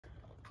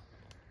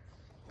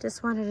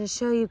Just wanted to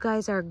show you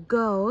guys our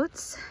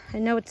goats. I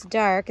know it's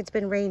dark, it's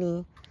been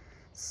rainy,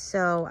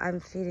 so I'm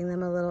feeding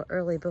them a little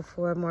early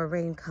before more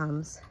rain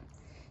comes.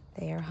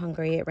 They are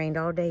hungry. It rained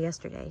all day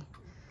yesterday.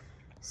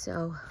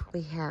 So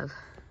we have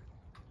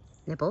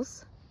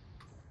Nibbles,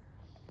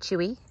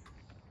 Chewy,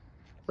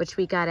 which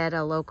we got at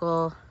a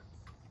local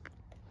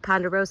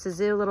Ponderosa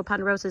Zoo, little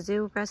Ponderosa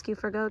Zoo rescue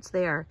for goats.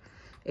 They are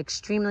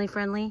extremely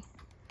friendly.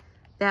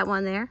 That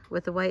one there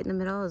with the white in the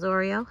middle is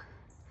Oreo.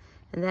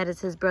 And that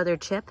is his brother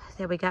Chip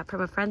that we got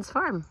from a friend's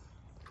farm.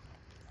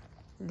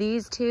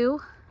 These two,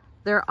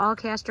 they're all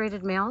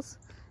castrated males.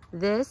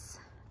 The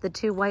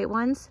two white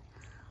ones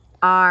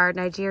are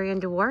Nigerian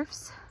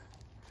Dwarfs.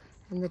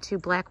 And the two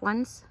black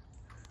ones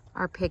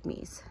are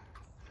Pygmies.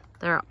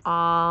 They're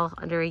all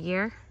under a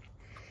year.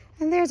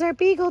 And there's our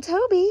beagle,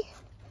 Toby.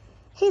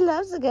 He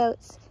loves the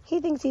goats.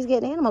 He thinks he's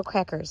getting animal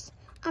crackers.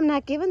 I'm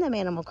not giving them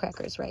animal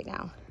crackers right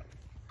now.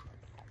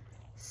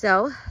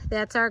 So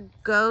that's our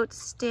goat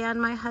stand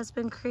my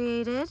husband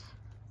created.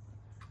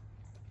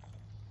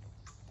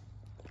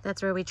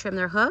 That's where we trim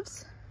their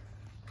hooves.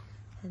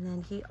 And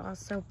then he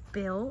also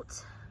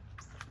built,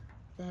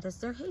 that is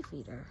their hay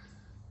feeder,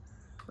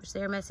 which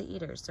they're messy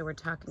eaters. So we're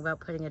talking about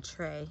putting a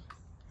tray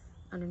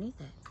underneath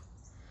it.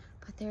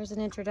 But there's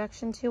an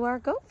introduction to our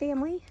goat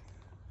family.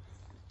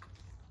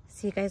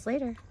 See you guys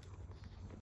later.